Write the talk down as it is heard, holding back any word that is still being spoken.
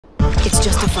It's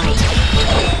just a fight.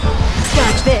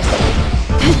 Dodge this.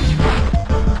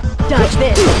 Dodge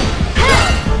this.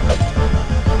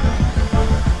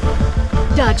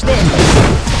 Dodge this.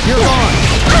 You're gone.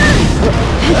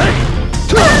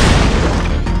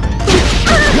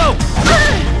 Go.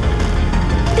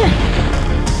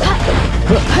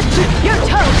 You're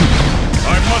toast.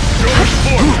 I must join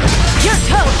forces. You're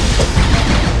toast.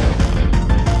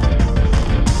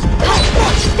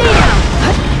 Stay down.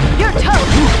 You're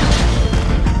toast.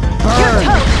 You're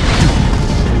toast.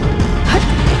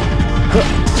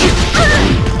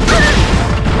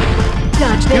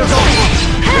 Dodge this.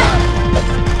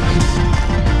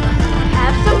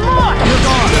 Have some more. You're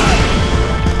gone.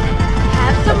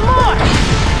 Have some more.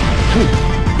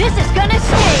 This is gonna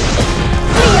sting.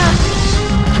 See ya.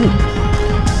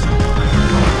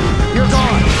 You're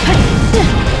gone.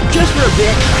 Just for a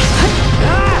bit.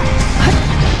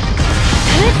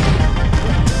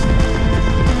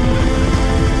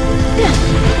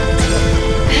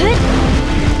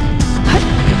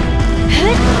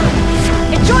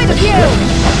 Enjoy the view.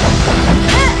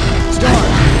 Start.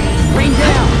 Rain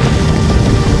down.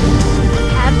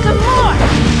 Have some more.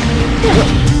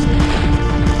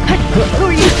 Who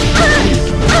are you?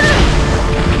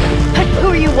 Who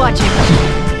are you watching?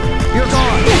 You're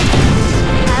gone.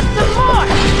 Have some more.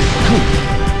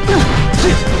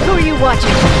 Who are you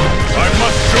watching? I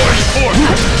must join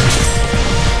forces.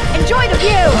 Enjoy the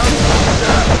view.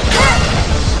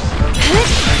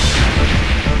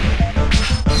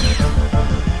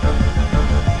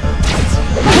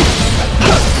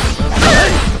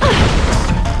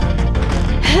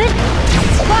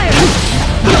 Fire!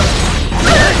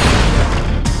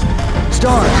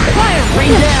 Start. Fire!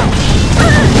 Rain down.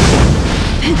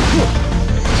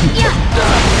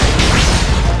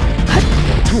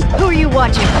 Who are you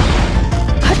watching?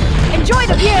 Enjoy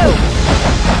the view!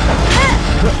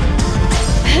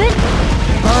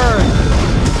 Burn.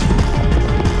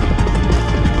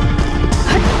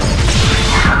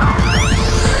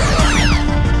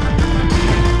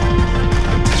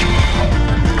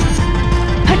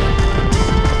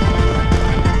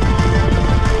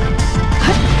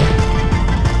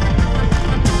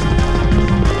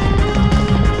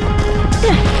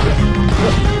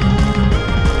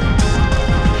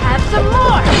 Have some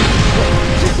more!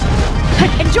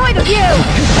 Enjoy the view!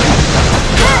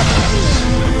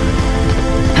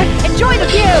 Enjoy the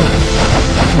view!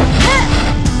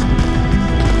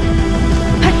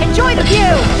 Enjoy the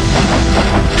view!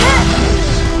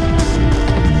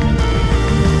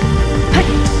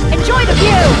 Enjoy the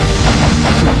view!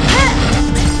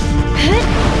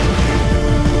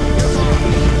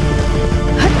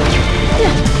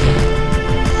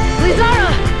 Lizara!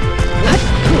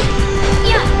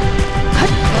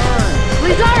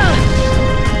 Lizara!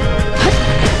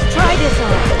 Try this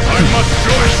on. I must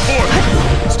join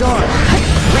forces. Start.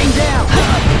 Rain down.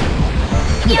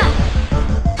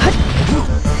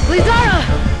 Lizara!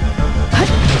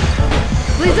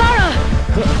 Lizara! Lizara!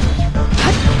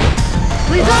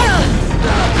 Lizara!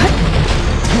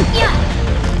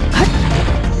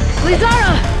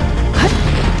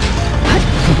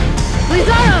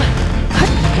 Lizara!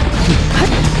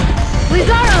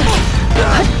 Lizara!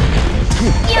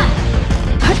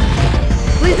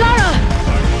 Lizara!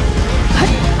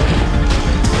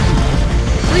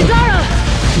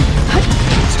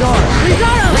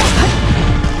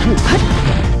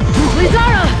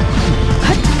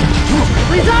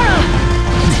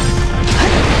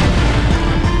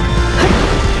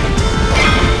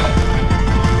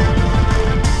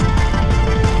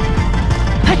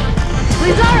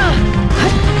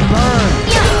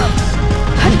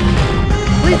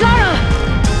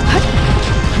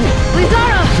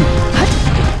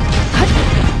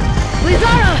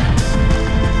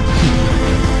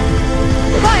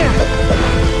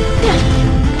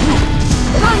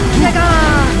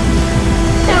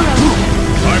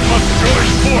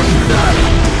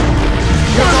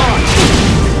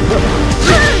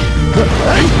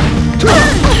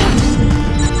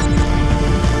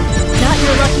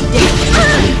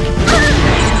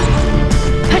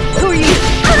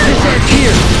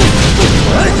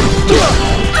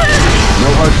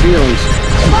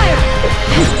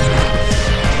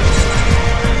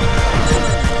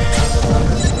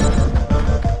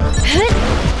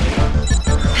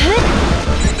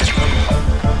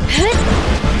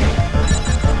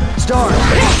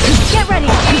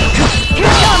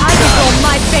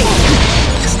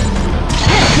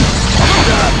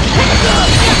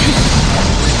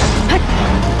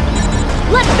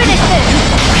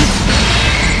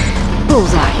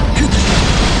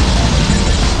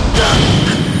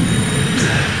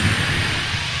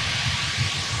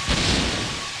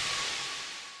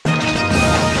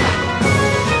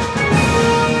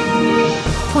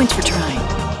 Thanks for trying.